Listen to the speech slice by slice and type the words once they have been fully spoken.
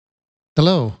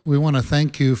Hello, we want to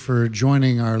thank you for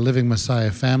joining our Living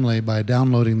Messiah family by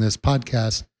downloading this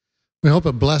podcast. We hope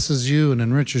it blesses you and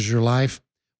enriches your life.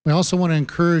 We also want to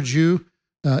encourage you,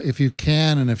 if you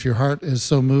can and if your heart is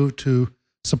so moved, to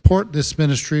support this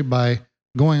ministry by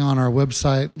going on our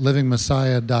website,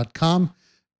 livingmessiah.com,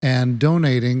 and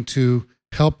donating to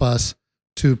help us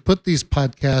to put these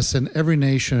podcasts in every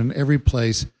nation, every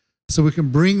place, so we can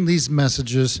bring these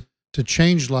messages to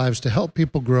change lives, to help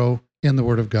people grow in the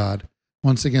Word of God.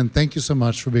 Once again, thank you so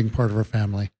much for being part of our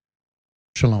family.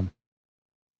 Shalom.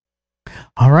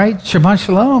 All right, Shabbat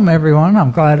Shalom, everyone.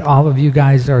 I'm glad all of you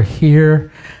guys are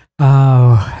here,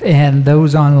 and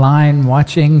those online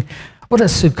watching. What a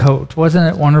Sukkot.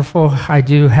 Wasn't it wonderful? I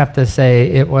do have to say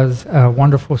it was a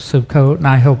wonderful Sukkot, and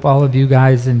I hope all of you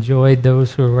guys enjoyed,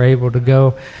 those who were able to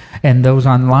go, and those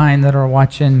online that are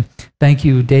watching. Thank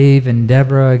you, Dave and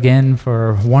Deborah, again,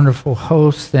 for wonderful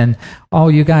hosts, and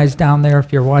all you guys down there,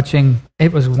 if you're watching,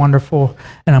 it was wonderful,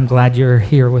 and I'm glad you're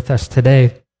here with us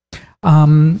today.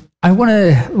 I want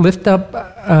to lift up,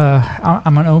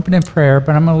 I'm going to open in prayer,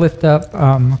 but I'm going to lift up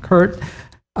Kurt,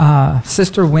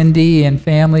 Sister Wendy and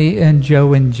family, and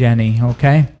Joe and Jenny,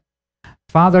 okay?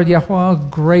 Father Yahweh,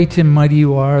 great and mighty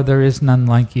you are. There is none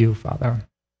like you, Father.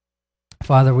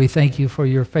 Father, we thank you for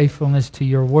your faithfulness to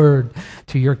your word,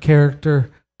 to your character.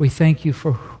 We thank you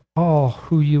for all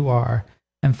who you are.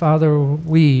 And Father,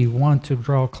 we want to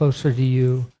draw closer to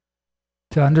you,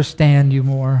 to understand you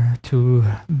more, to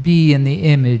be in the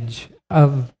image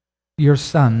of your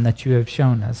Son that you have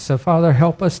shown us. So Father,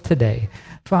 help us today.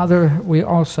 Father, we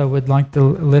also would like to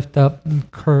lift up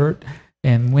Kurt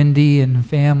and Wendy and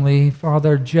family.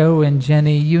 Father, Joe and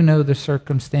Jenny, you know the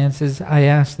circumstances. I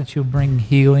ask that you bring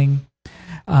healing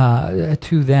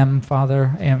to them,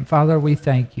 Father. And Father, we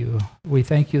thank you. We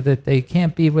thank you that they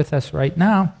can't be with us right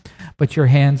now, but your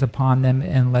hands upon them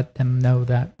and let them know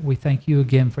that. We thank you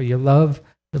again for your love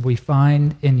that we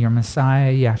find in your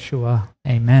Messiah, Yeshua.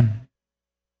 Amen.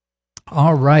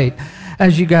 All right.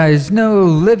 As you guys know,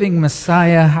 Living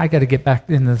Messiah, I got to get back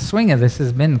in the swing of this.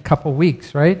 It's been a couple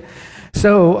weeks, right?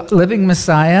 So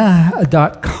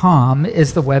livingmessiah.com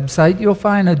is the website. You'll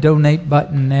find a donate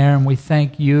button there, and we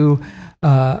thank you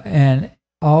and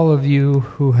all of you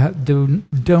who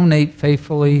donate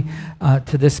faithfully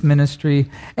to this ministry.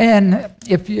 And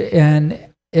if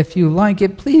you like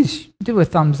it, please do a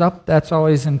thumbs up. That's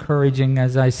always encouraging,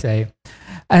 as I say.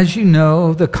 As you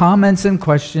know, the comments and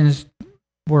questions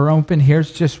were open here.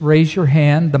 Just raise your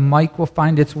hand. The mic will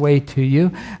find its way to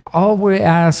you. All we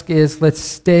ask is let's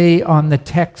stay on the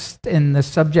text and the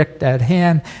subject at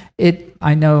hand.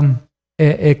 I know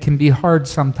it can be hard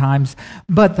sometimes,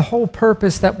 but the whole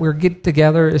purpose that we get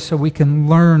together is so we can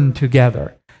learn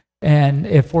together. And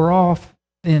if we're off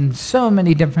in so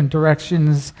many different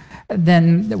directions,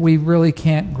 then we really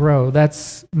can't grow.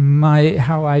 That's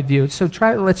how I view it. So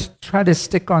let's try to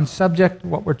stick on subject,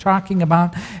 what we're talking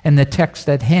about, and the text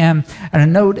at hand. And a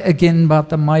note again about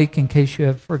the mic, in case you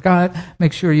have forgot,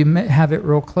 make sure you have it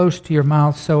real close to your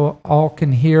mouth so all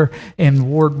can hear, and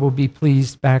Ward will be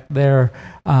pleased back there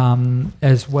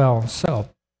as well. So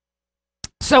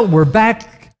we're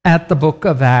back at the book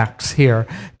of Acts here,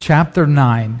 chapter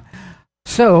 9.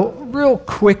 So, real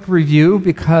quick review,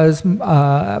 because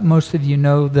most of you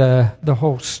know the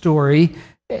whole story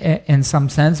in some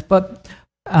sense, but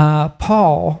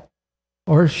Paul,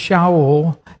 or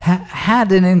Shaul,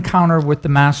 had an encounter with the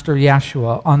Master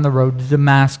Yeshua on the road to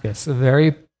Damascus, a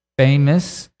very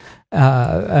famous,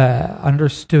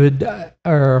 understood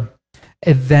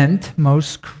event.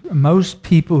 Most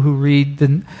people who read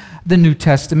the New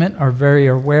Testament are very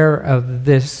aware of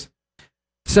this.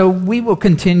 So we will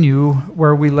continue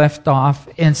where we left off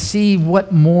and see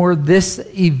what more this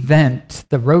event,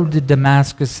 the road to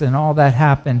Damascus and all that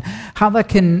happened, how that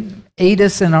can aid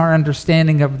us in our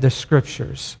understanding of the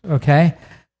scriptures, okay?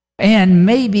 And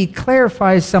maybe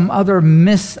clarify some other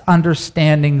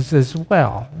misunderstandings as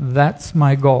well. That's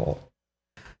my goal.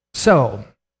 So,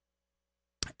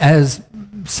 as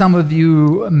some of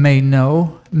you may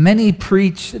know, many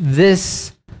preach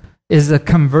this is a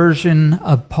conversion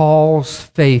of Paul's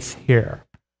faith here.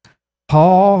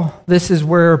 This is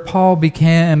where Paul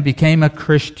became a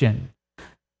Christian.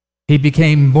 He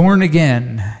became born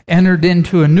again, entered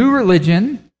into a new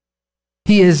religion.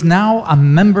 He is now a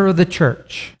member of the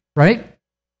church, right?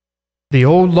 The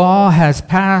old law has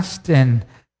passed, and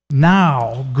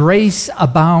now grace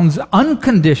abounds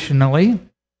unconditionally,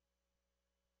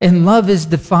 and love is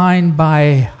defined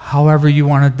by however you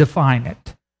want to define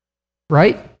it,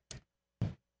 right?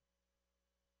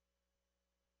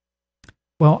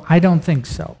 Well, I don't think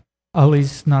so. at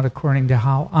least not according to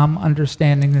how I'm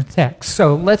understanding the text.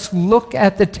 So let's look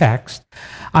at the text.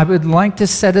 I would like to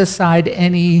set aside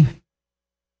any,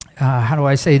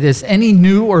 any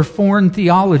new or foreign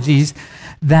theologies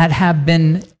that have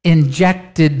been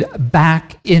injected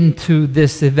back into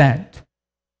this event.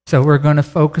 So we're going to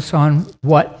focus on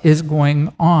what is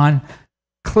going on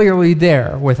clearly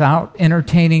there without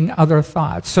entertaining other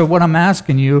thoughts. So what I'm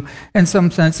asking you, in some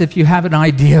sense, if you have an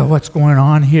idea what's going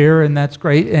on here, and that's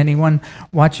great, anyone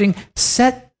watching,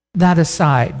 set that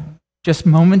aside just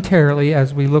momentarily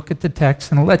as we look at the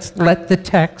text, and let's let the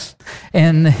text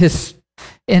and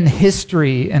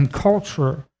history and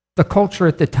culture, the culture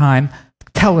at the time,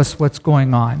 tell us what's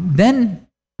going on. Then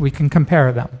we can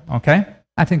compare them, okay?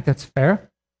 I think that's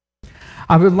fair.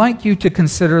 I would like you to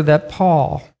consider that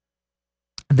Paul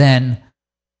then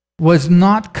was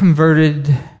not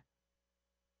converted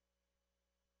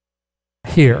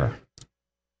here,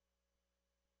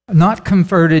 not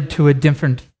converted to a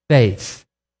different faith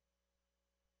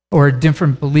or a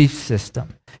different belief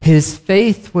system. His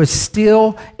faith was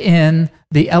still in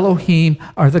the Elohim,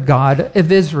 or the God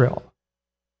of Israel.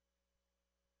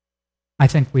 I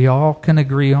think we all can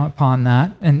agree upon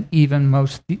that, and even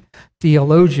most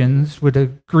theologians would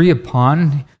agree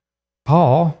upon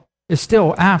Paul is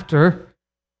still after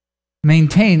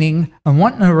maintaining and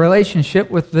wanting a relationship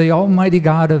with the Almighty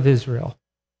God of Israel.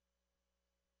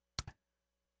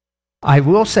 I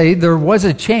will say there was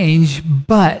a change,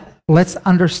 but let's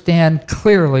understand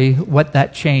clearly what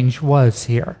that change was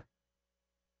here.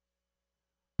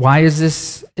 Why is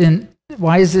this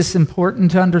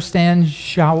important to understand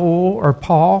Shaul or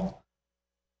Paul?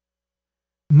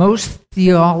 Most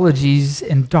theologies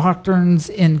and doctrines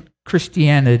in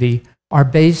Christianity are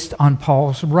based on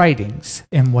Paul's writings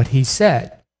and what he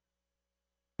said.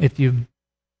 If you've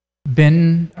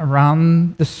been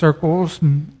around the circles,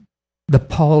 the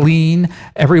Pauline,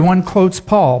 everyone quotes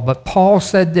Paul, but Paul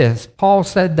said this, Paul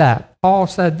said that, Paul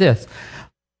said this.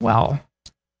 Well,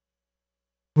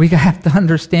 we have to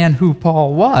understand who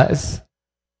Paul was,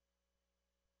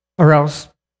 or else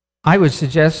I would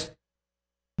suggest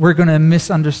we're going to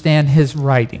misunderstand his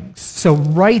writings. So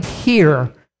right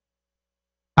here,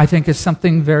 I think is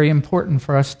something very important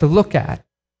for us to look at.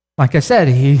 Like I said,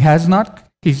 he's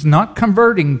not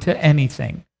converting to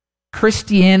anything.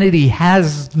 Christianity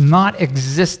has not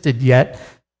existed yet.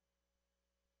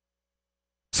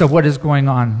 So what is going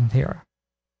on here?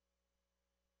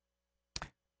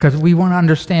 Because we want to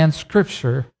understand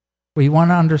Scripture. We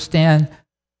want to understand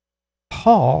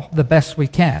Paul the best we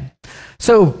can.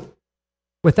 So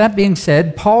with that being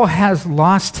said, Paul has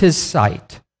lost his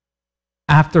sight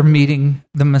after meeting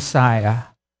the Messiah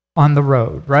on the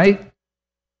road, right?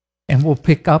 And we'll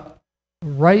pick up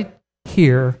right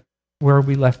here where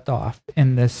we left off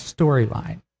in this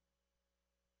storyline.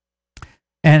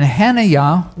 And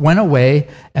Hananiah went away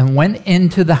and went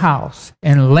into the house,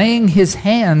 and laying his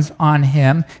hands on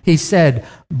him, he said,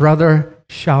 Brother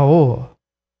Shaul,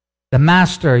 the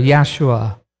master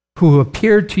Yeshua, who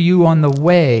appeared to you on the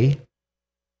way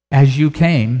as you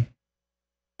came,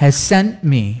 has sent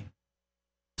me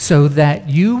so that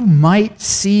you might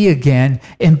see again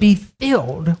and be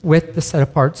filled with the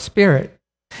set-apart Spirit.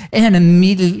 And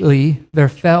immediately there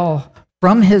fell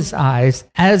from his eyes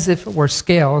as if it were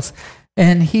scales,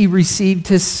 and he received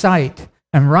his sight.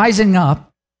 And rising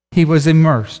up, he was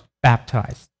immersed,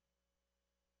 baptized.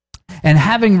 And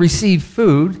having received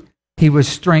food, he was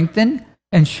strengthened,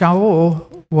 and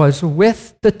Shaul was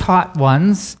with the taught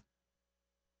ones,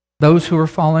 those who were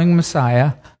following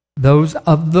Messiah, those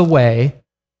of the way,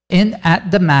 at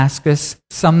Damascus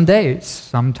some days,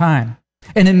 some time.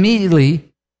 And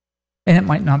immediately, and it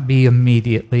might not be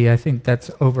immediately, I think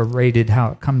that's overrated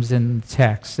how it comes in the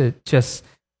text. It just,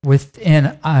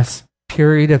 within a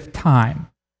period of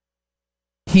time,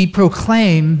 he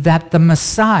proclaimed that the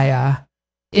Messiah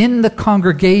in the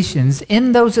congregations,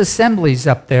 in those assemblies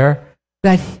up there,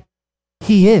 that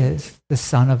he is the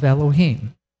Son of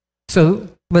Elohim. So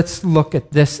let's look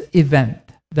at this event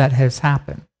that has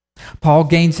happened. Paul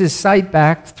gains his sight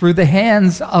back through the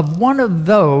hands of one of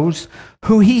those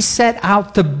who he set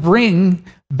out to bring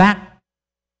back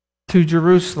to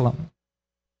Jerusalem,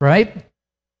 right?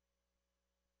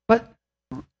 But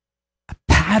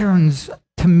patterns,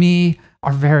 to me,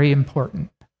 are very important.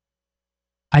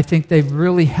 I think they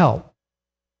really help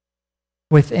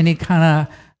with any kind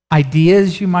of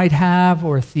ideas you might have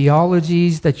or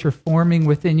theologies that you're forming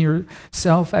within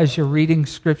yourself as you're reading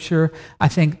Scripture. I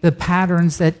think the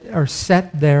patterns that are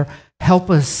set there help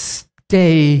us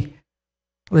stay,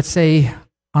 let's say,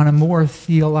 on a more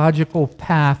theological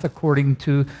path according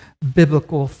to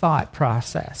biblical thought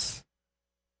process.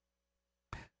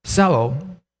 So,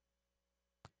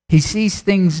 he sees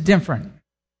things different.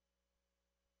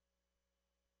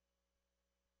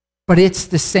 But it's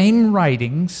the same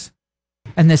writings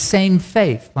and the same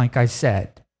faith, like I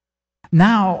said.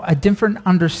 Now, a different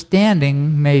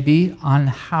understanding maybe on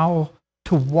how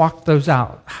to walk those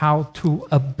out, how to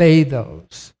obey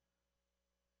those.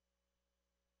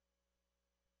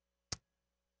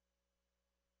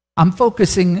 I'm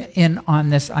focusing in on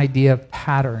this idea of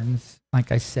patterns,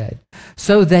 like I said,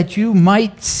 so that you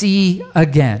might see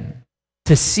again,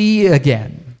 to see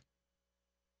again.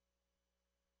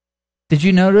 Did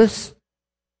you notice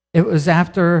it was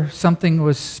after something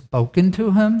was spoken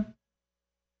to him?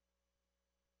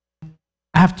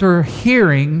 After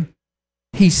hearing,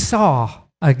 he saw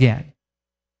again.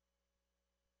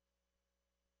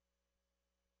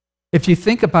 If you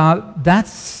think about,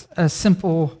 that's a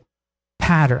simple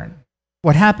pattern.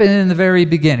 What happened in the very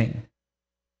beginning?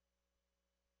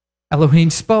 Elohim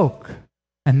spoke,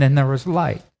 and then there was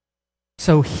light.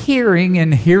 So hearing,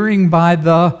 and hearing by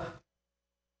the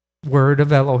word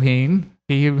of Elohim,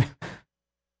 he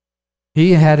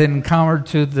had encountered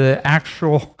to the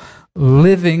actual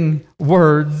living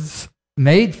words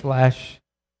made flesh,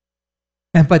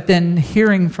 but then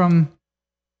hearing from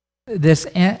this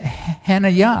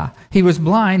Hananiah, he was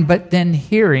blind, but then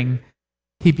hearing,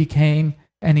 he became,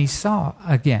 and he saw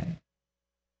again.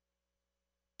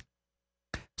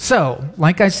 So,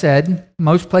 like I said,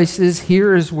 most places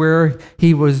here is where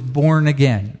he was born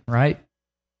again, right?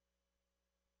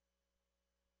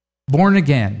 Born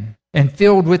again and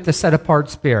filled with the set-apart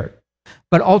spirit.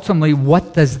 But ultimately,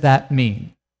 what does that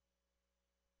mean?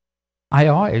 I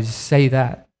always say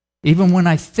that. Even when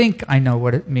I think I know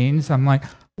what it means, I'm like,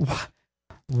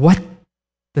 what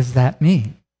does that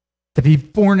mean? To be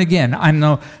born again. I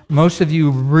know most of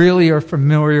you really are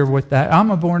familiar with that.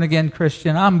 I'm a born-again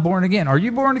Christian. I'm born again. Are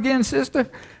you born again, sister?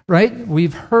 Right?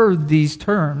 We've heard these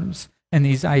terms and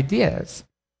these ideas.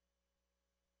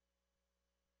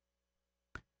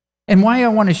 And why I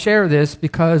want to share this,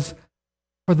 because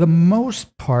for the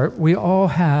most part, we all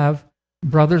have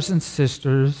brothers and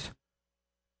sisters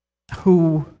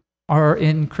who are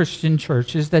in Christian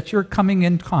churches that you're coming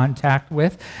in contact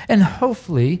with, and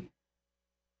hopefully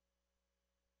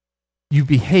you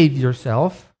behave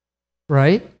yourself,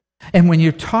 right? And when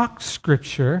you talk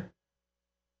Scripture,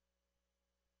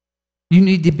 you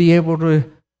need to be able to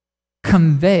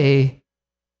convey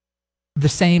the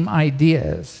same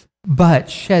ideas, but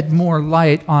shed more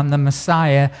light on the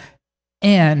Messiah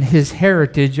and his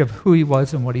heritage of who he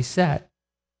was and what he said.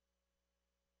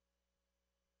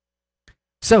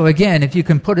 So again, if you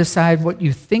can put aside what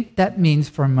you think that means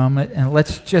for a moment, and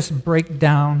let's just break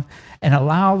down and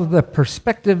allow the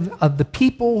perspective of the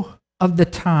people of the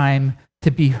time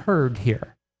to be heard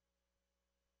here,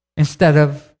 instead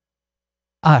of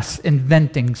us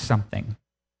inventing something.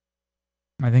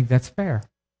 I think that's fair.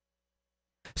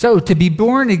 So to be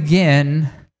born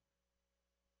again,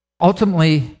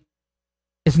 ultimately,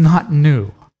 is not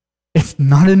new. It's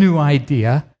not a new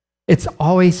idea. It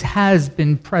always has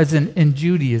been present in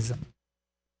Judaism.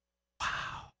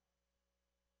 Wow.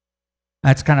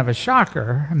 That's kind of a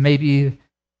shocker, maybe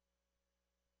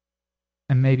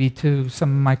to some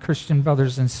of my Christian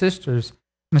brothers and sisters.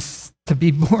 To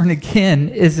be born again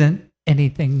isn't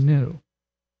anything new.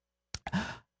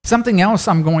 Something else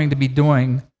I'm going to be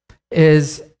doing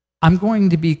is I'm going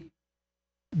to be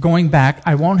going back.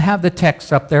 I won't have the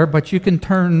text up there, but you can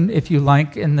turn, if you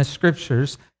like, in the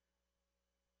Scriptures.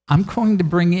 I'm going to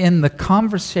bring in the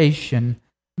conversation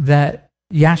that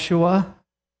Yeshua,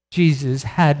 Jesus,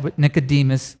 had with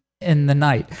Nicodemus in the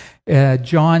night.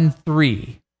 John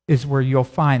 3 is where you'll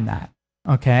find that,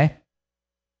 okay?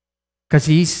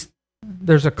 Because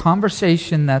there's a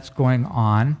conversation that's going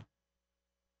on,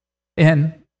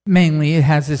 and mainly it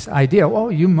has this idea, oh,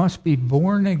 you must be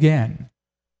born again,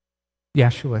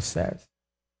 Yeshua says.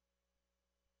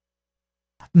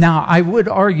 Now, I would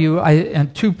argue,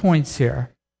 and 2 points here,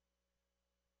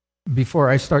 before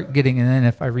I start getting it in.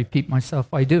 If I repeat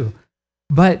myself, I do.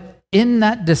 But in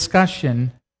that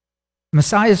discussion,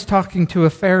 Messiah is talking to a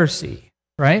Pharisee,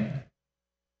 right?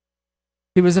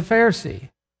 He was a Pharisee.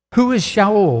 Who is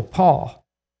Shaul, Paul?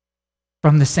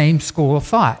 From the same school of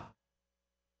thought.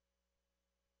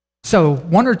 So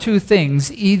one or two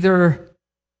things, either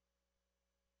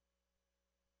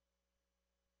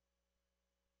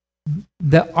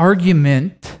the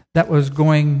argument that was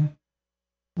going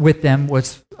with them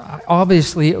was,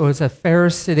 obviously it was a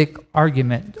Pharisaic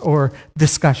argument or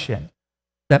discussion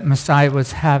that Messiah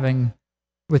was having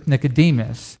with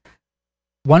Nicodemus.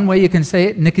 One way you can say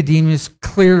it, Nicodemus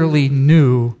clearly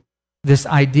knew this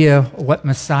idea of what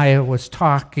Messiah was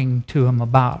talking to him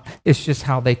about. It's just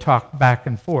how they talked back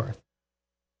and forth.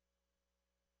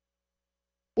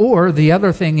 Or the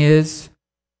other thing is,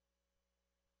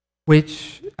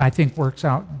 which I think works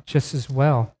out just as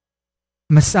well,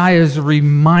 Messiah is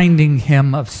reminding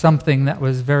him of something that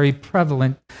was very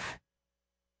prevalent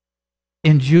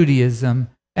in Judaism,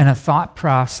 and a thought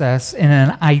process and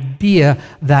an idea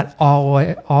that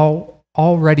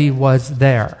already was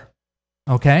there.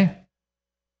 Okay?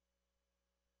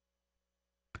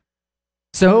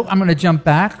 So I'm going to jump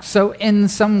back. So in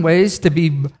some ways, to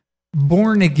be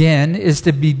born again is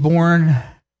to be born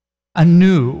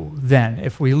anew then.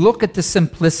 If we look at the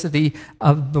simplicity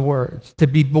of the words, to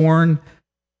be born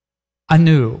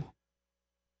anew.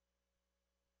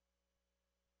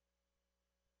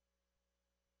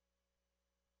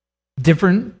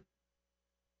 Different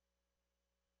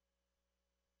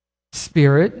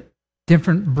spirit,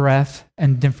 different breath,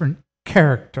 and different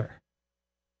character.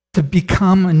 To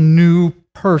become a new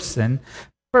person.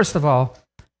 First of all,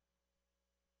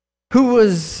 who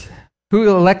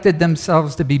elected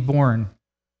themselves to be born?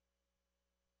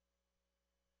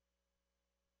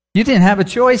 You didn't have a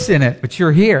choice in it, but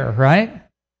you're here, right?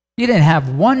 You didn't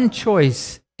have one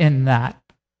choice in that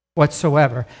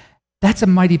whatsoever. That's a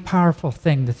mighty powerful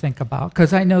thing to think about,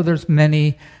 because I know there's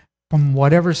many from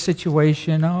whatever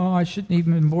situation, oh, I shouldn't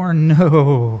even been born.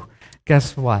 No.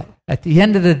 Guess what? At the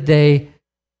end of the day,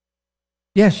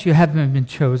 yes, you haven't been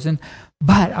chosen,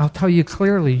 but I'll tell you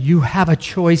clearly, you have a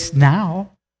choice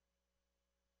now.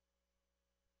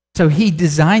 So he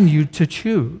designed you to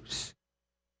choose.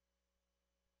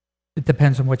 It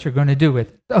depends on what you're going to do with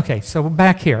it. Okay, so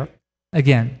back here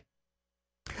again.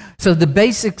 So the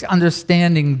basic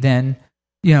understanding then,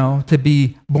 to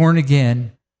be born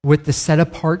again with the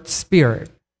set-apart spirit.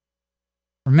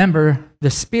 Remember, the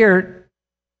spirit,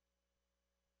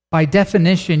 by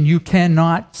definition, you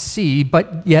cannot see,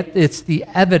 but yet it's the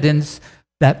evidence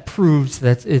that proves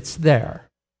that it's there.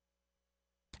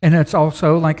 And it's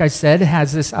also, like I said,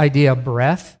 has this idea of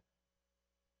breath,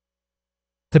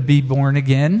 to be born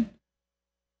again.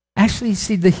 Actually,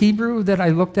 see, the Hebrew that I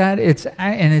looked at,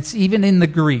 it's even in the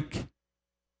Greek.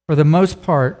 For the most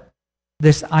part,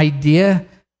 this idea,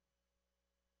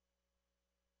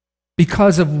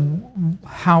 because of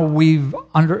how we've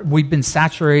been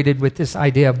saturated with this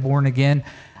idea of born again,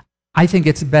 I think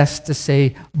it's best to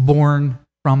say born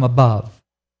from above.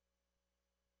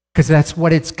 Because that's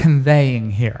what it's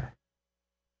conveying here.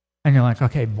 And you're like,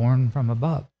 okay, born from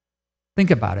above. Think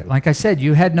about it. Like I said,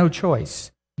 you had no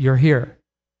choice. You're here.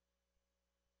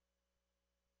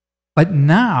 But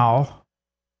now,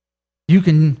 you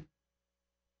can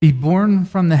be born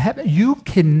from the heaven. You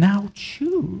can now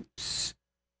choose.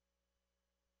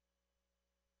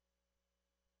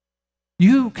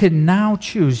 You can now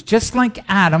choose. Just like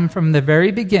Adam from the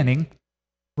very beginning,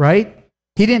 right?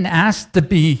 He didn't ask to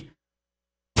be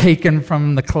taken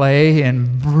from the clay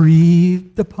and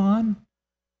breathed upon.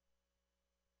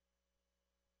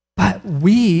 But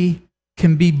we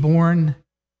can be born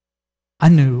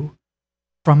anew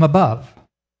from above.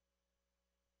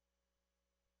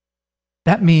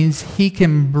 That means he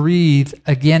can breathe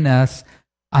again us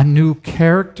a new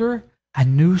character, a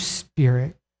new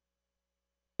spirit.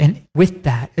 And with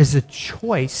that is a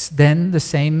choice then the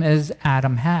same as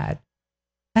Adam had.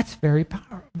 That's very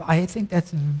powerful. I think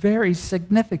that's very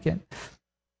significant.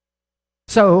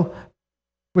 So,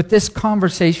 with this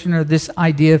conversation or this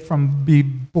idea from be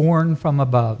born from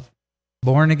above,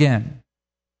 born again,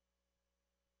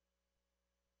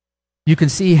 you can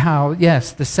see how,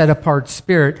 yes, the set-apart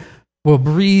spirit will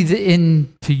breathe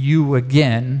into you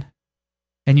again,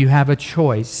 and you have a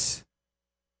choice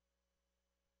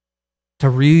to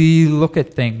really look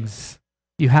at things.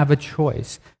 You have a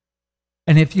choice.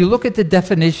 And if you look at the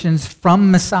definitions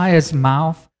from Messiah's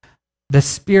mouth, the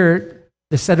spirit,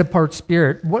 the set-apart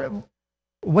spirit,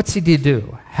 what's he to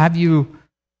do? Have you,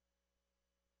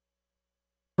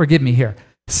 forgive me here,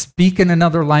 speak in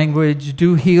another language,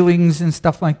 do healings and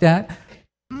stuff like that?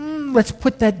 Let's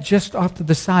put that just off to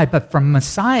the side. But from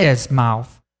Messiah's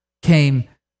mouth came,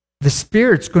 the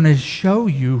Spirit's going to show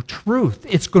you truth.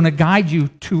 It's going to guide you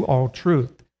to all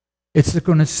truth. It's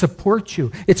going to support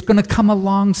you. It's going to come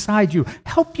alongside you,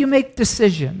 help you make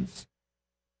decisions.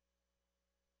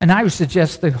 And I would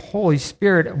suggest the Holy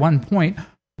Spirit at one point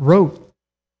wrote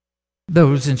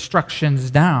those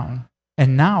instructions down.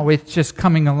 And now it's just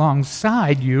coming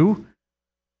alongside you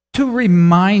to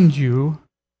remind you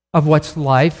of what's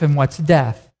life and what's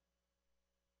death.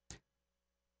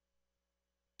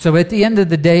 So at the end of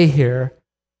the day here,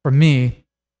 for me,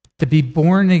 to be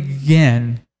born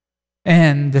again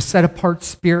and the set-apart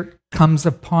spirit comes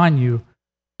upon you,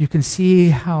 you can see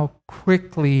how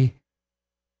quickly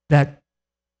that,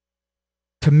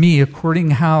 to me,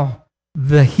 according how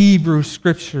the Hebrew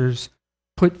scriptures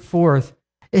put forth,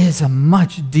 is a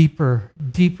much deeper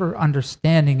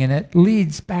understanding, and it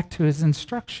leads back to his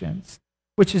instructions,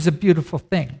 which is a beautiful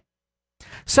thing.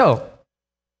 So,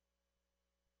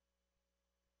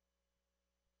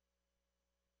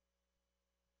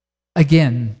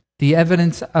 again, the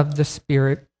evidence of the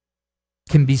Spirit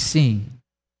can be seen.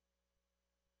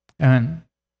 And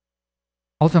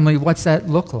ultimately, what's that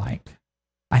look like?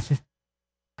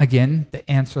 Again, to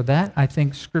answer that, I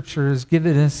think Scripture has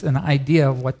given us an idea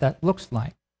of what that looks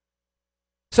like.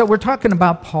 So we're talking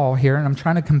about Paul here, and I'm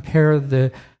trying to compare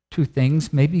the two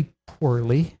things, maybe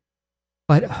poorly,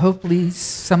 but hopefully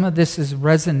some of this is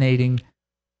resonating,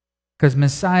 because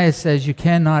Messiah says you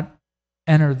cannot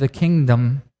enter the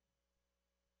kingdom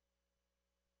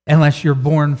unless you're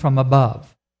born from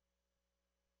above.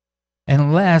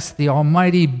 Unless the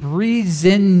Almighty breathes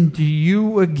into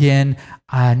you again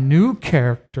a new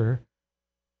character,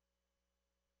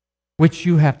 which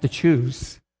you have to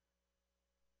choose.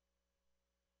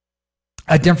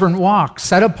 A different walk,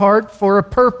 set apart for a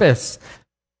purpose.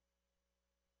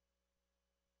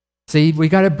 See, we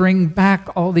got to bring back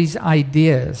all these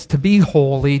ideas. To be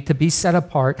holy, to be set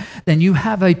apart, then you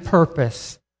have a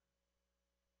purpose.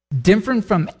 Different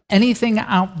from anything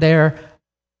out there,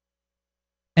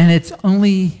 and it's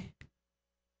only,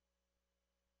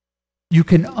 you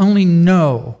can only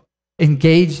know,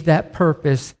 engage that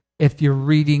purpose if you're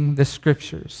reading the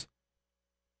Scriptures.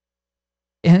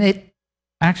 And it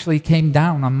actually came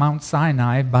down on Mount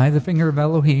Sinai by the finger of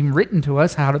Elohim, written to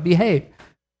us how to behave.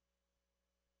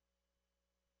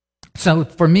 So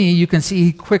for me, you can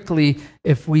see quickly,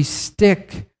 if we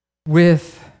stick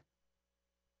with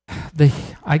the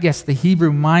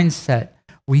Hebrew mindset,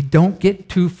 we don't get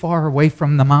too far away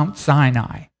from the Mount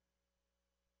Sinai.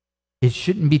 It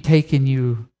shouldn't be taking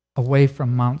you away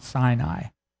from Mount Sinai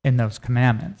in those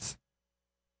commandments.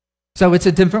 So it's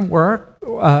a different work,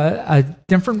 a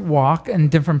different walk, and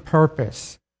different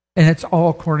purpose. And it's all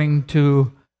according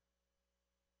to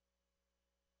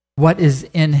what is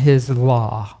in his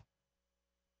law,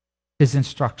 his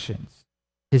instructions,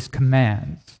 his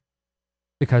commands,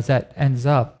 because that ends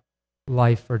up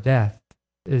life or death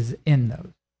is in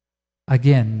those.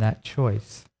 Again, that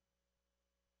choice.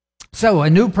 So a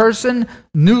new person,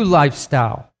 new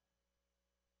lifestyle.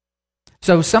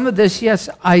 So some of this, yes,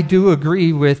 I do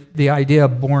agree with the idea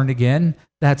of born again.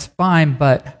 That's fine,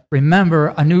 but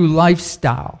remember, a new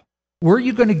lifestyle. Where are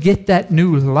you going to get that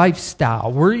new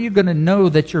lifestyle? Where are you going to know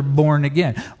that you're born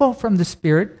again? Well, from the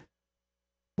Spirit.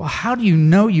 Well, how do you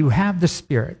know you have the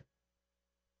Spirit?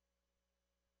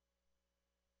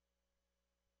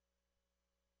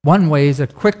 One way is a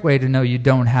quick way to know you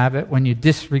don't have it when you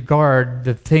disregard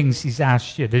the things he's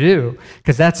asked you to do,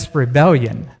 because that's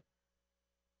rebellion.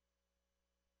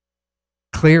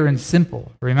 Clear and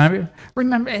simple. Remember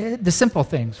the simple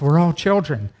things. We're all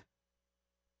children.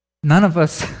 None of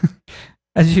us,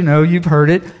 as you know, you've heard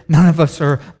it, none of us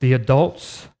are the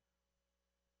adults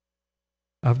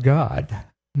of God.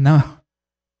 No.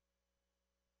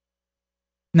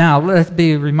 Now, let's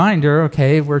be a reminder,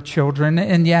 okay, we're children,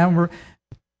 and yeah,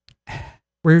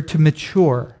 we're to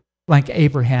mature like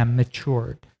Abraham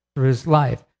matured through his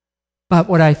life. But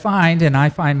what I find, and I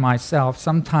find myself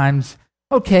sometimes,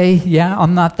 okay, yeah,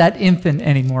 I'm not that infant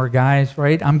anymore, guys,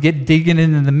 right? I'm digging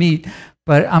into the meat,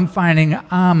 but I'm finding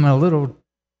I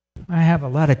have a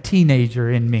lot of teenager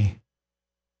in me.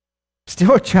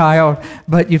 Still a child,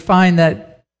 but you find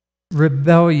that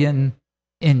rebellion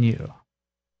in you.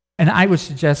 And I would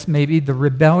suggest maybe the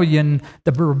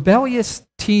rebellious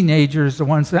teenagers, the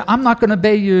ones that, I'm not going to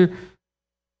obey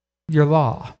your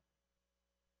law.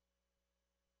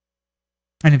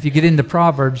 And if you get into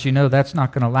Proverbs, you know that's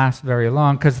not going to last very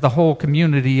long, because the whole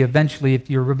community, eventually,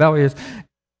 if you're rebellious,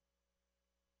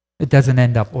 it doesn't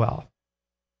end up well.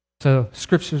 So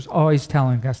Scripture's always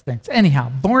telling us things. Anyhow,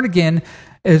 born again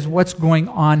is what's going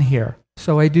on here.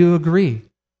 So I do agree.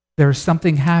 There's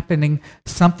something happening.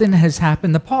 Something has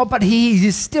happened to Paul, but he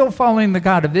is still following the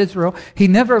God of Israel. He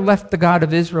never left the God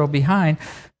of Israel behind.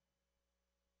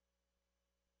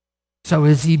 So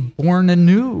is he born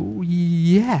anew?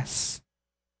 Yes.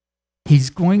 He's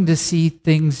going to see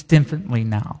things differently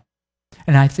now.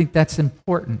 And I think that's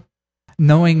important,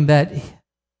 knowing that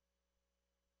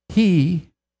he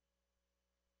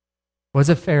was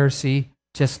a Pharisee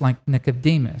just like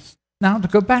Nicodemus. Now, to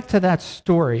go back to that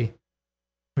story,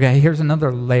 okay, here's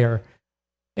another layer.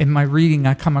 In my reading,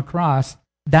 I come across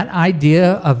that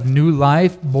idea of new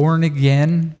life, born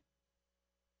again.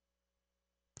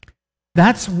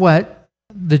 That's what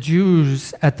the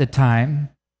Jews at the time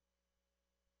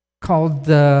called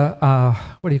the,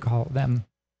 what do you call them?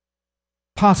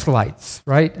 Proselytes,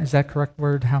 right? Is that correct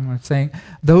word? How am I saying?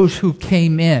 Those who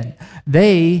came in.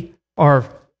 They are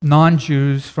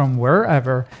non-Jews from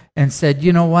wherever and said,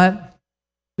 you know what?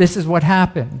 This is what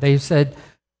happened. They said,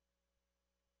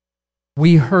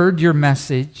 we heard your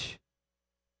message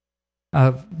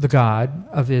of the God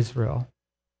of Israel.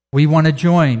 We want to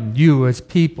join you as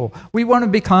people. We want to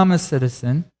become a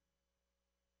citizen.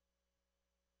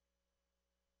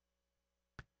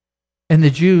 And the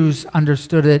Jews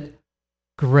understood it.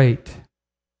 Great.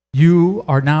 You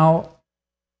are now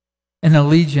in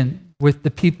allegiance with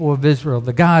the people of Israel,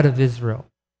 the God of Israel.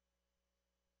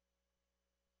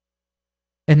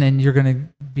 And then you're going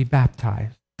to be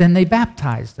baptized. Then they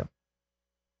baptized them.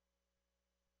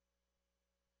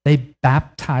 They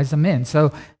baptize them in.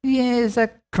 So, yeah, is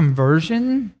that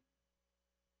conversion?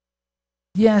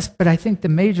 Yes, but I think the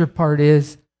major part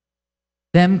is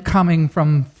them coming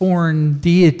from foreign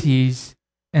deities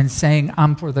and saying,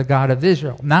 I'm for the God of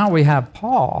Israel. Now we have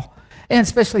Paul, and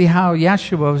especially how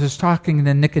Yeshua was talking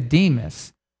to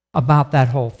Nicodemus about that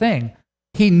whole thing.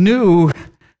 He knew.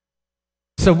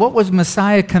 So what was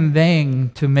Messiah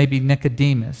conveying to maybe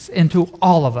Nicodemus and to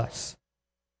all of us?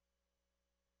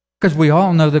 Because we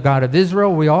all know the God of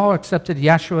Israel. We all accepted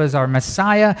Yeshua as our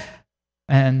Messiah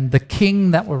and the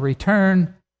King that will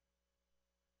return.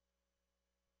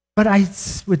 But I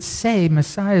would say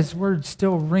Messiah's words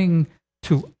still ring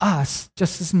to us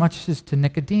just as much as to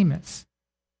Nicodemus.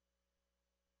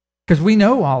 Because we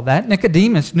know all that.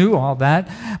 Nicodemus knew all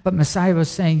that. But Messiah was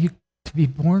saying, to be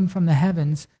born from the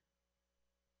heavens,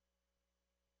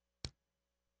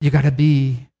 you got to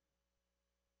be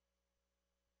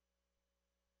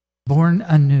born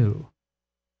anew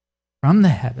from the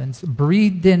heavens,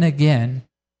 breathed in again.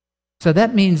 So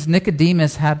that means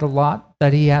Nicodemus had a lot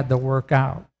that he had to work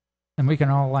out. And we can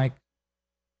all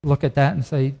look at that and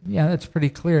say, yeah, that's pretty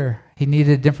clear. He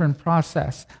needed a different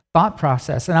thought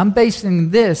process. And I'm basing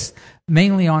this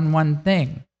mainly on one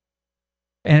thing.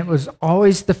 And it was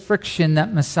always the friction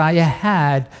that Messiah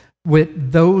had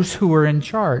with those who were in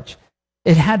charge.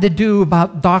 It had to do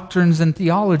about doctrines and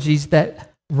theologies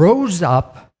that rose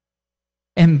up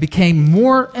and became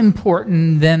more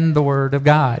important than the Word of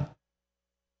God.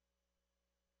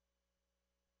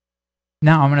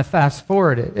 Now I'm going to fast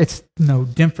forward it. It's no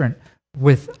different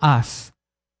with us.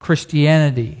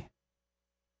 Christianity.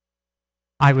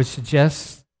 I would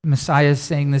suggest Messiah is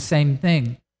saying the same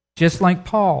thing. Just like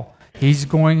Paul, he's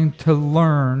going to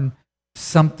learn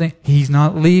something. He's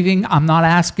not leaving. I'm not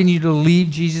asking you to leave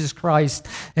Jesus Christ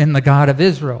and the God of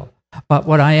Israel. But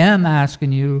what I am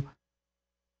asking you,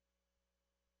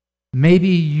 maybe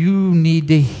you need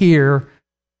to hear,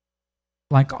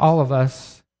 like all of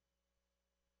us,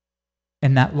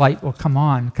 and that light will come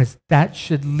on, because that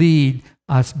should lead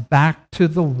us back to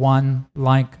the one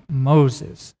like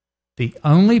Moses. The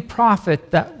only prophet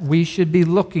that we should be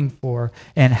looking for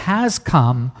and has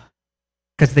come,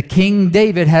 because the King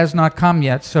David has not come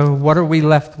yet. So what are we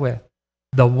left with?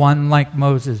 The one like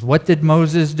Moses. What did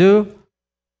Moses do?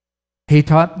 He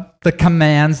taught the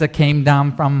commands that came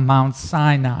down from Mount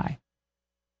Sinai.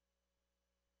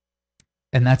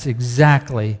 And that's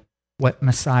exactly what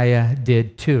Messiah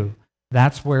did too.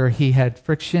 That's where he had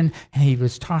friction, and he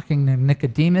was talking to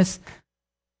Nicodemus.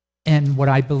 And what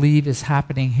I believe is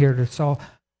happening here to Saul,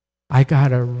 I got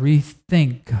to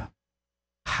rethink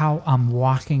how I'm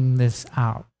walking this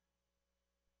out.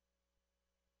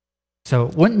 So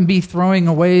it wouldn't be throwing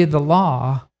away the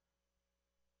law.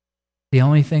 The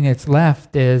only thing that's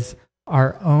left is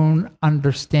our own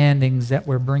understandings that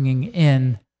we're bringing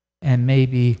in, and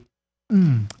maybe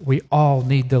we all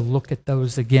need to look at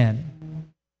those again.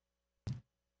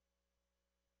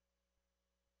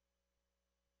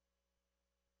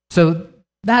 So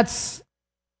that's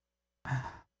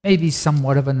maybe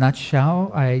somewhat of a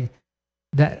nutshell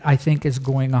that I think is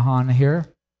going on here.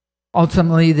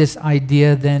 Ultimately, this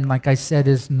idea then, like I said,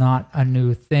 is not a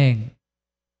new thing.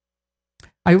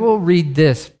 I will read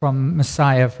this from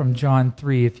Messiah from John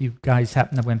 3 if you guys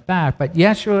happen to went back. But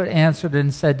Yeshua answered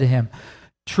and said to him,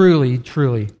 truly,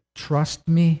 truly, trust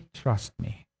me, trust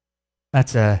me.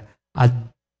 That's a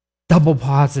double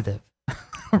positive,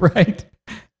 right?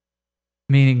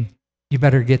 Meaning, you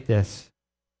better get this.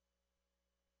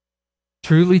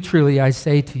 Truly, truly, I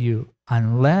say to you,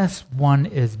 unless one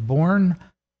is born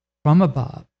from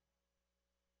above,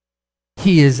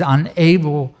 he is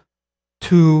unable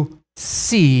to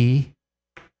see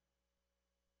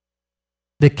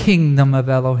the kingdom of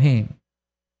Elohim.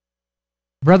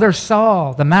 Brother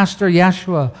Saul, the Master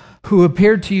Yeshua, who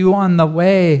appeared to you on the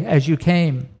way as you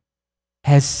came,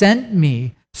 has sent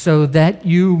me so that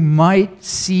you might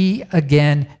see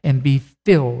again and be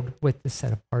filled with the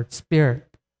set-apart Spirit.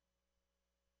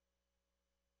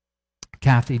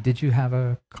 Kathy, did you have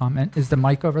a comment? Is the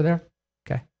mic over there?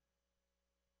 Okay.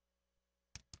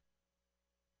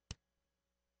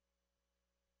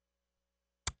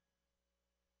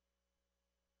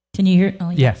 Can you hear? Oh,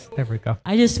 yeah. Yes, there we go.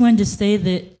 I just wanted to say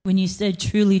that when you said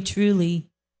truly, truly,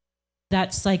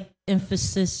 that's like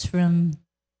emphasis from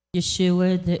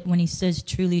Yeshua, that when he says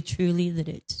truly, truly, that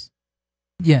it's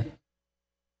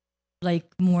like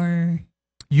more.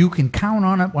 You can count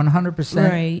on it 100%,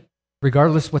 right,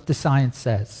 regardless what the science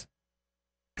says,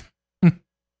 so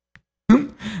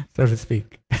to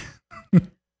speak.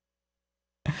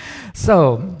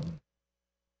 So,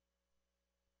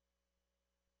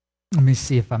 let me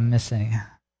see if I'm missing.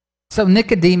 So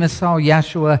Nicodemus saw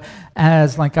Yeshua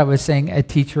as, like I was saying, a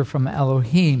teacher from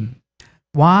Elohim.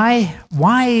 Why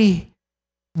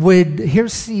would,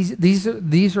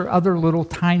 these are other little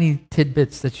tiny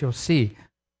tidbits that you'll see.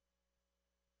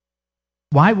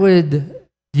 Why would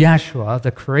Yeshua,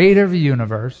 the creator of the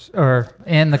universe, why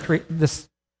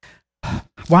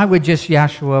would just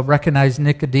Yeshua recognize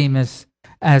Nicodemus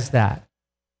as that?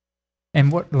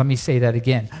 And let me say that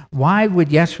again. Why would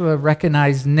Yeshua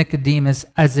recognize Nicodemus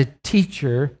as a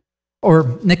teacher,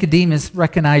 or Nicodemus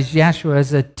recognize Yeshua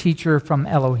as a teacher from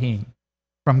Elohim,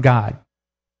 from God?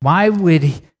 Why would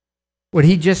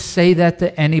he just say that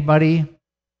to anybody?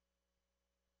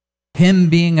 Him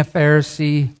being a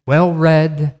Pharisee,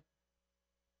 well-read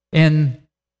in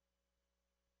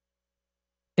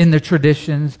the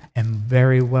traditions, and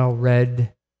very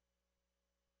well-read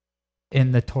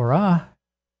in the Torah,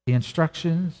 the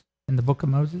instructions in the book of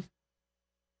Moses.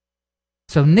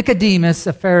 So Nicodemus,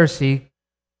 a Pharisee,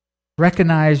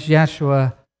 recognized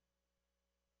Yeshua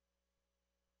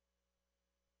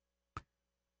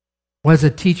was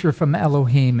a teacher from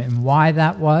Elohim. And why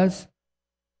that was?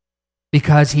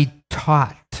 Because he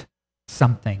taught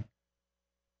something.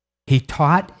 He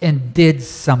taught and did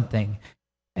something.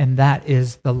 And that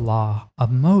is the law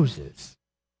of Moses.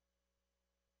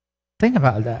 Think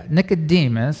about that.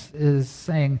 Nicodemus is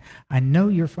saying, I know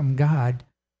you're from God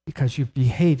because you're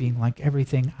behaving like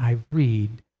everything I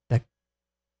read that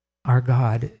our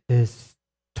God has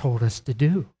told us to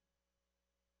do.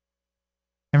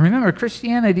 And remember,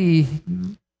 Christianity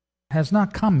has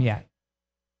not come yet,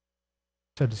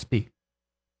 so to speak.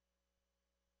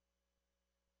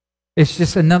 It's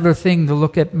just another thing to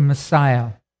look at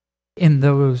Messiah in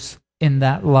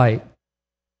that light.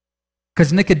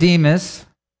 Because Nicodemus,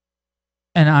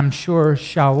 and I'm sure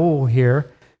Shaul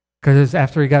here, because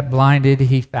after he got blinded,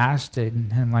 he fasted.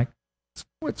 And I'm like,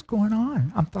 what's going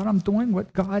on? I thought I'm doing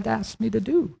what God asked me to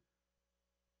do.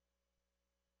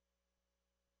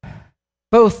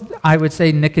 Both, I would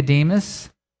say, Nicodemus,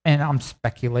 and I'm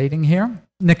speculating here,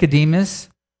 Nicodemus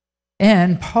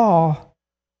and Paul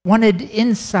wanted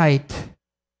insight,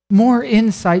 more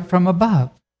insight from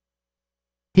above.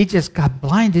 He just got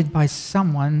blinded by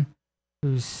someone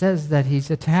who says that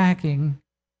he's attacking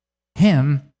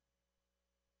him,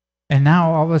 and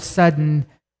now all of a sudden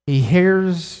he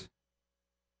hears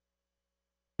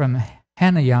from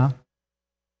Hananiah,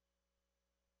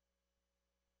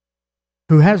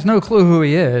 who has no clue who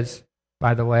he is,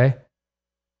 by the way.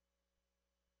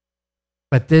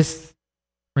 But this,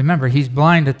 remember, he's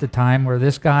blind at the time, where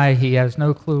this guy, he has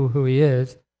no clue who he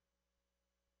is,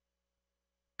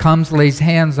 comes, lays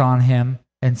hands on him,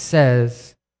 and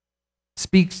speaks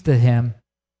to him,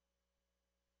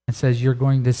 and says, you're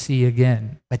going to see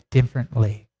again, but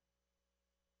differently.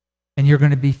 And you're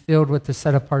going to be filled with the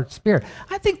set-apart Spirit.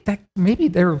 I think that maybe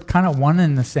they're kind of one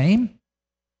and the same.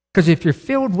 Because if you're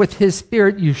filled with His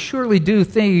Spirit, you surely do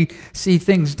see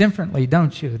things differently,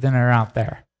 don't you, than are out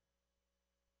there.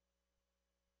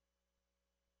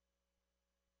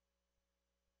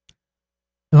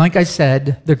 Like I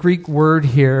said, the Greek word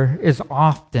here is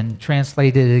often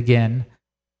translated again,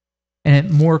 and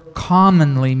it more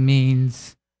commonly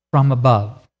means from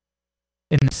above.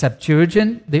 In the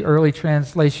Septuagint, the early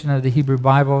translation of the Hebrew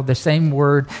Bible, the same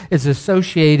word is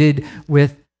associated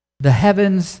with the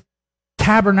heavens,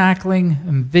 tabernacling,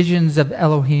 and visions of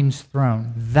Elohim's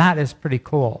throne. That is pretty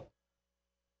cool.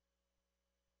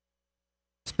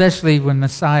 Especially when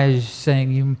Messiah is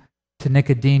saying to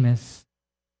Nicodemus.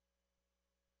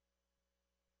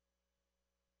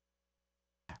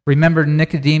 Remember,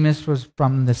 Nicodemus was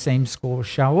from the same school as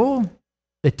Shaul,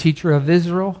 the teacher of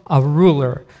Israel, a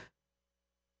ruler.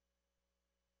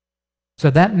 So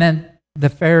that meant the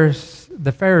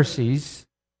Pharisees,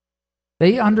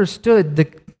 They understood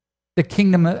the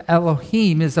kingdom of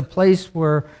Elohim is a place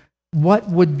where what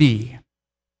would be?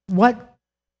 What,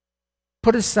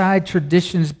 put aside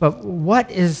traditions, but what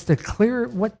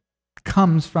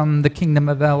comes from the kingdom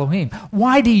of Elohim?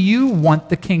 Why do you want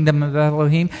the kingdom of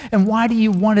Elohim, and why do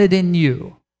you want it in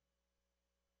you?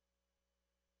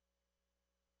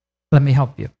 Let me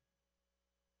help you.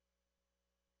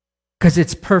 Because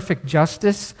it's perfect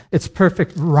justice, it's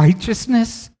perfect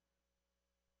righteousness,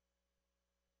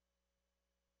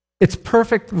 it's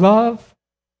perfect love.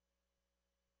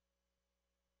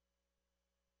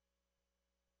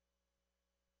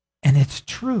 And it's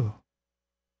true.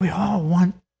 We all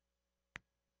want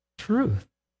truth.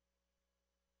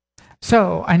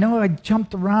 So I know I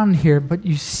jumped around here, but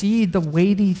you see the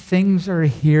weighty things are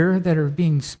here that are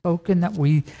being spoken that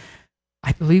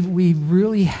I believe we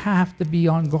really have to be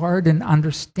on guard and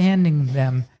understanding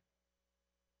them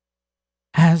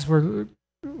as we're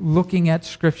looking at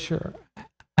Scripture,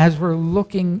 as we're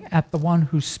looking at the one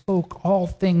who spoke all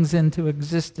things into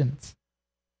existence.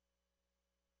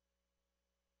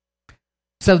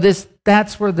 So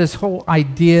that's where this whole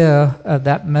idea of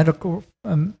that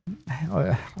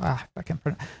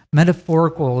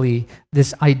metaphorically,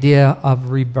 this idea of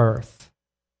rebirth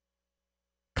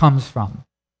comes from.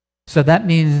 So that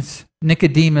means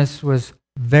Nicodemus was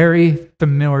very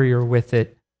familiar with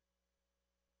it,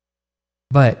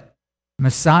 but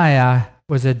Messiah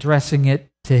was addressing it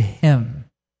to him,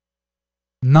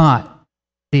 not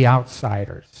the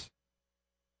outsiders.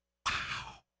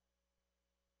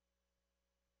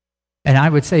 And I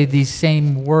would say these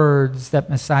same words that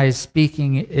Messiah is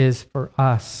speaking is for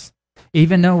us.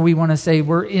 Even though we want to say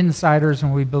we're insiders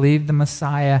and we believe the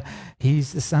Messiah,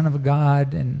 he's the Son of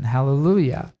God, and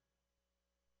hallelujah.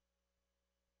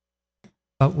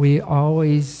 But we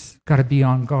always got to be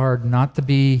on guard not to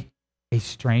be a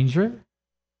stranger.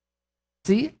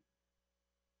 See?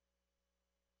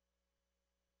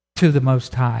 To the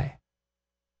Most High.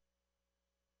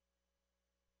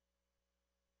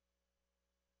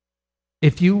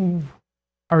 If you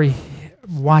are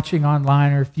watching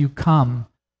online or if you come,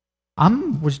 I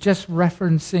was just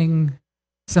referencing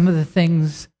some of the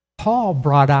things Paul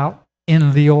brought out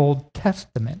in the Old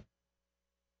Testament.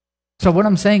 So what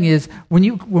I'm saying is,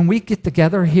 when we get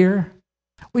together here,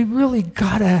 we really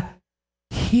gotta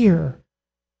hear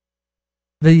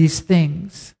these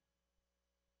things.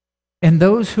 And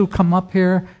those who come up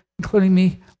here, including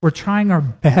me, we're trying our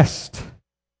best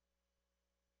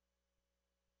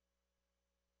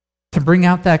to bring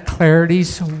out that clarity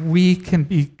so we can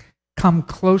become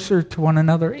closer to one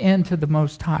another and to the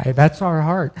Most High. That's our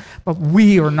heart. But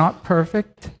we are not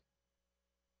perfect.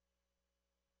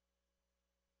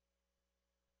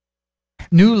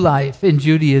 New life in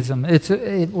Judaism.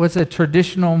 It was a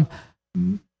traditional,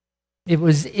 it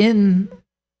was in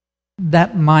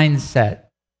that mindset.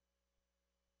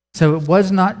 So it was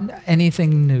not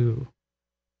anything new.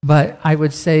 But I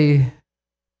would say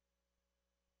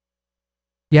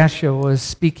Yeshua was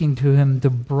speaking to him to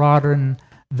broaden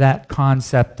that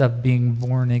concept of being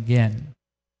born again.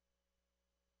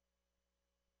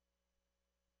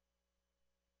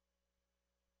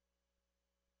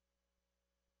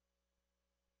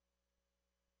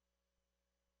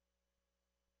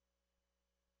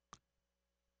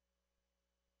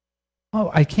 Oh,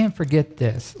 I can't forget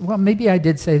this. Well, maybe I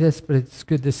did say this, but it's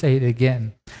good to say it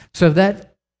again. So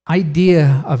that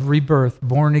idea of rebirth,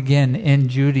 born again in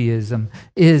Judaism,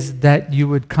 is that you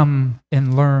would come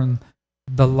and learn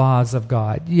the laws of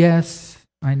God. Yes,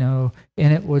 I know,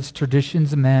 and it was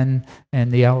traditions of men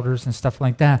and the elders and stuff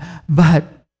like that, but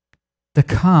to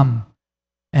come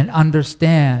and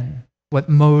understand what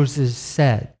Moses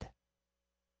said.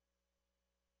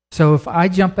 So if I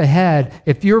jump ahead,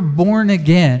 if you're born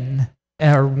again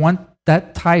or want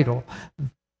that title,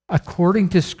 according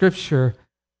to Scripture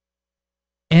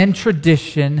and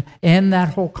tradition and that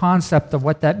whole concept of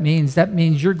what that means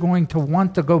you're going to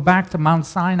want to go back to Mount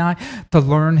Sinai to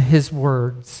learn His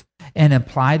words and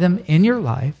apply them in your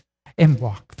life and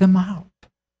walk them out.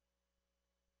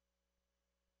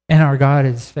 And our God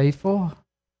is faithful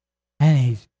and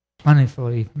He's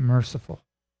plentifully merciful.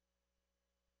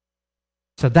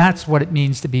 So that's what it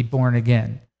means to be born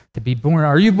again. To be born.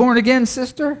 Are you born again,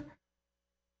 sister?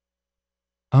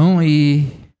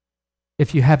 Only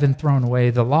if you haven't thrown away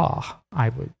the law. I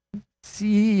would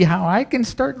see how I can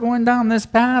start going down this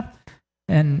path.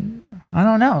 And I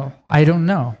don't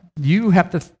know. You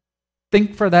have to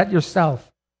think for that yourself.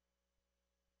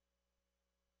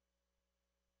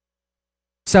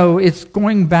 So it's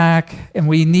going back, and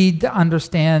we need to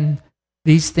understand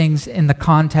these things in the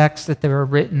context that they were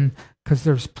written, because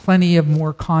there's plenty of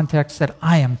more context that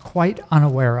I am quite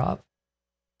unaware of.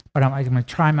 But I'm going to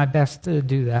try my best to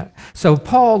do that. So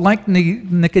Paul, like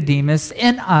Nicodemus,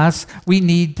 in us, we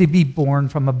need to be born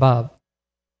from above.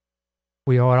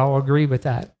 We all agree with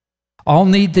that. All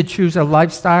need to choose a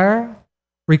lifestyle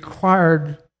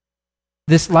required.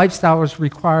 This lifestyle is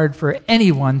required for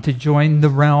anyone to join the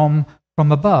realm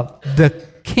from above, the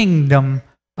kingdom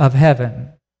of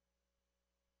heaven.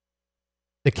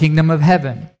 The kingdom of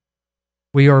heaven.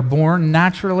 We are born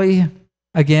naturally,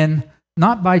 again,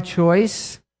 not by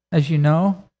choice, as you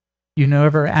know. You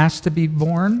never asked to be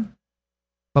born,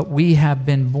 but we have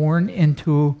been born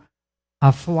into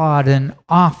a flawed and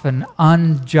often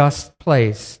unjust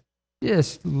place.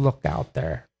 Just look out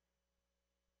there.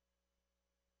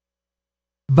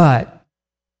 But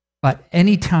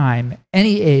any time,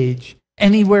 any age,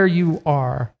 anywhere you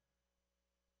are,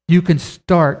 you can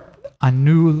start a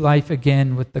new life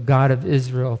again with the God of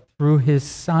Israel through his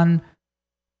Son,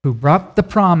 who brought the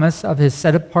promise of his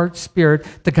set-apart Spirit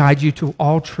to guide you to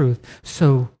all truth,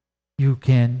 so you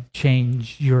can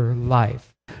change your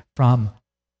life from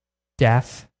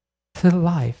death to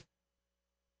life.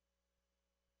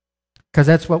 Because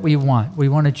that's what we want. We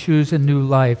want to choose a new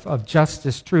life of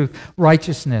justice, truth,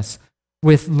 righteousness,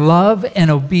 with love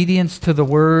and obedience to the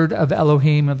word of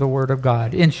Elohim, of the word of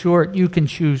God. In short, you can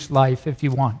choose life if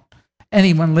you want.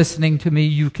 Anyone listening to me,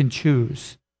 you can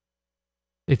choose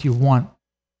if you want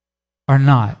or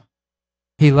not.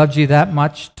 He loves you that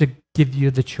much to give you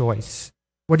the choice.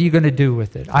 What are you going to do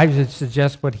with it? I would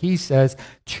suggest what he says,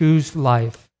 choose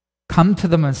life. Come to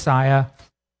the Messiah.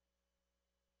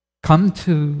 Come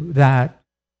to that.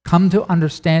 Come to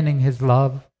understanding his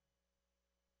love.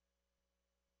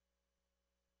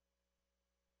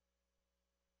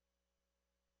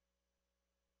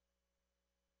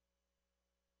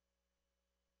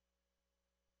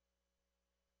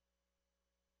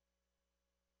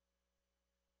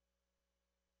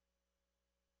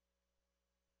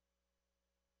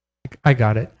 I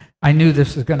got it. I knew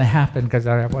this was going to happen because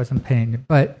I wasn't paying it,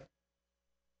 but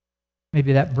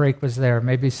maybe that break was there.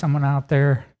 Maybe someone out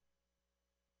there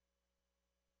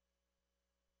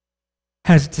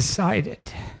has decided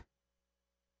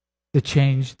to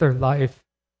change their life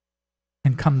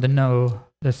and come to know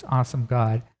this awesome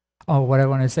God. Oh, what I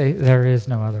want to say, there is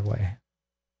no other way.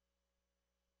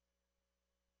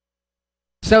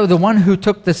 So the one who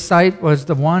took the sight was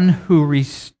the one who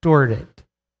restored it.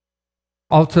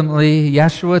 Ultimately,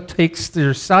 Yeshua takes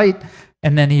their sight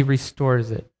and then he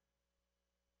restores it.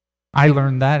 I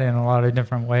learned that in a lot of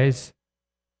different ways.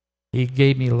 He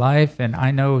gave me life, and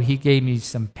I know he gave me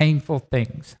some painful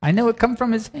things. I know it come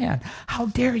from his hand. How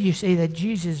dare you say that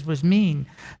Jesus was mean?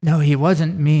 No, he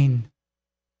wasn't mean.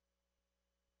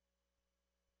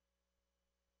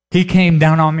 He came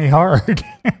down on me hard,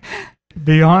 to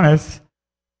be honest.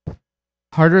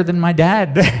 Harder than my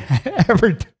dad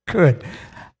ever could.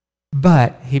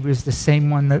 But he was the same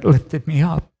one that lifted me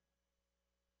up.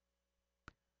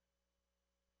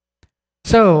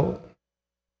 So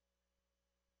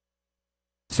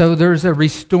there's a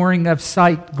restoring of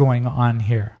sight going on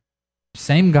here.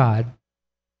 Same God.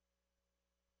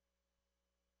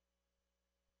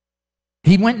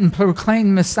 He went and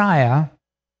proclaimed Messiah,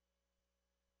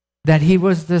 that he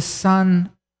was the Son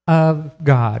of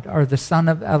God, or the Son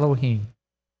of Elohim.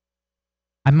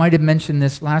 I might have mentioned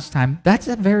this last time. That's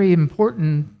a very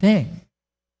important thing.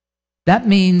 That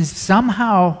means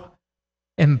somehow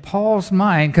in Paul's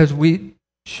mind, because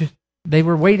they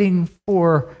were waiting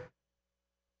for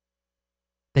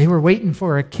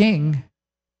a king,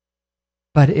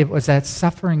 but it was that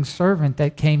suffering servant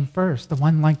that came first, the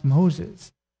one like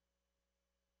Moses.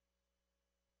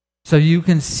 So you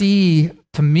can see,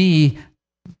 to me,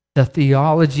 the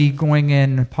theology going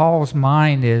in Paul's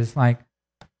mind is like,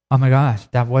 oh my gosh,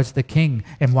 that was the king.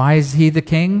 And why is he the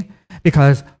king?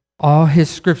 Because all his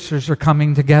scriptures are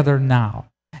coming together now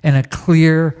in a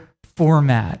clear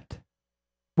format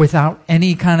without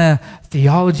any kind of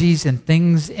theologies and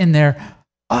things in there.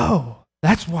 Oh,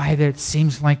 that's why it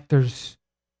seems like there's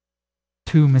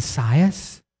two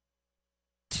messiahs.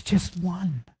 It's just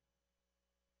one.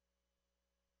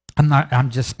 I'm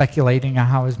just speculating on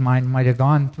how his mind might have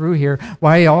gone through here.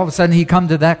 Why all of a sudden he come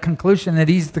to that conclusion that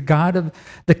he's the God of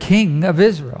the King of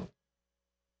Israel.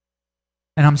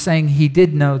 And I'm saying he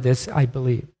did know this, I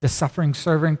believe. The suffering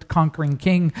servant, conquering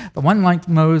king, the one like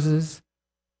Moses,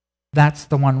 that's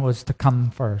the one was to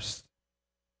come first.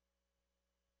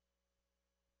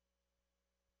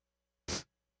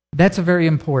 That's very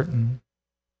important.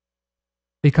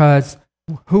 Because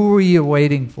who are you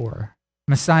waiting for?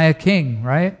 Messiah King,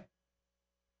 right?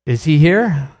 Is he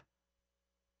here?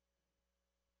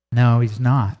 No, he's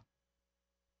not.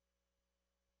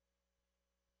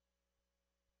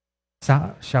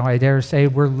 So, shall I dare say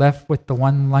we're left with the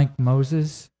one like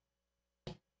Moses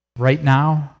right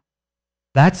now?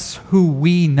 That's who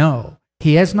we know.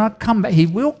 He has not come back. He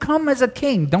will come as a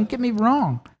king, don't get me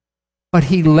wrong. But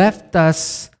he left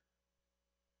us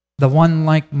the one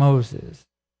like Moses.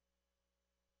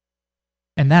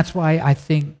 And that's why I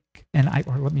think,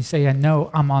 or let me say, I know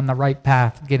I'm on the right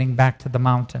path getting back to the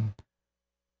mountain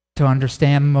to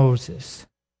understand Moses.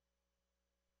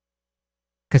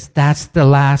 Because that's the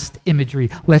last imagery.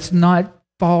 Let's not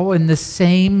fall in the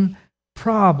same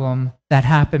problem that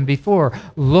happened before,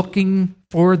 looking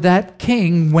for that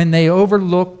king when they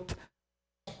overlooked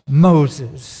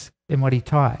Moses and what he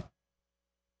taught.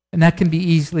 And that can be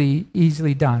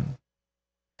easily done.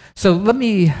 So let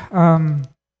me,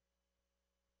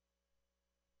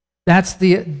 that's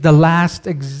the last,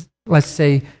 let's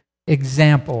say,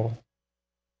 example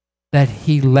that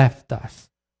he left us.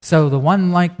 So the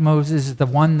one like Moses is the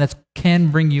one that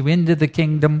can bring you into the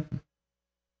kingdom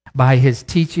by his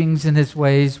teachings and his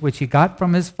ways, which he got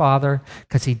from his father,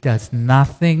 because he does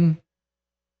nothing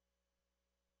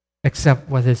except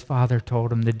what his father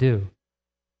told him to do.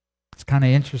 It's kind of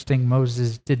interesting.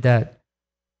 Moses did that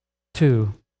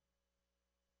too.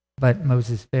 But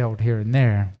Moses failed here and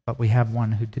there. But we have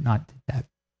one who did not do that.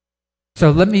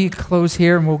 So let me close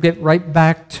here, and we'll get right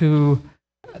back to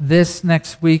this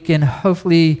next week. And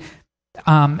hopefully,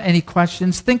 any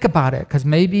questions, think about it, because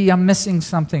maybe I'm missing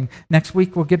something. Next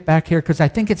week, we'll get back here, because I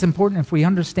think it's important if we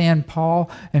understand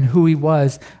Paul and who he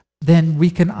was, then we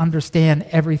can understand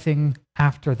everything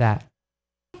after that.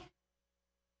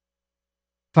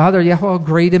 Father, Yahweh,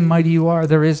 great and mighty you are.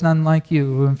 There is none like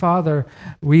you. And Father,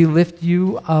 we lift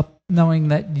you up knowing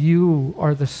that you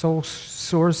are the sole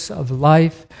source of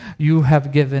life. You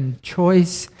have given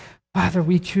choice. Father,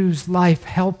 we choose life.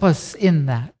 Help us in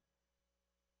that.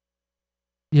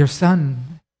 Your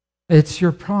Son, it's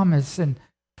your promise. And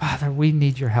Father, we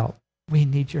need your help. We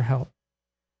need your help.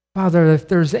 Father, if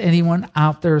there's anyone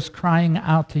out there is crying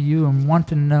out to you and want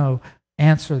to know,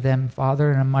 answer them,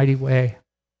 Father, in a mighty way.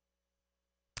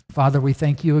 Father, we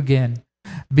thank you again.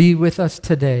 Be with us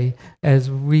today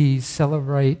as we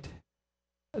celebrate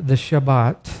the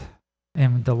Shabbat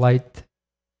and delight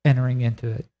entering into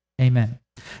it. Amen.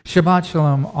 Shabbat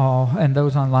shalom all and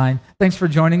those online. Thanks for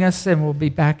joining us, and we'll be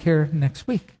back here next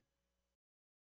week.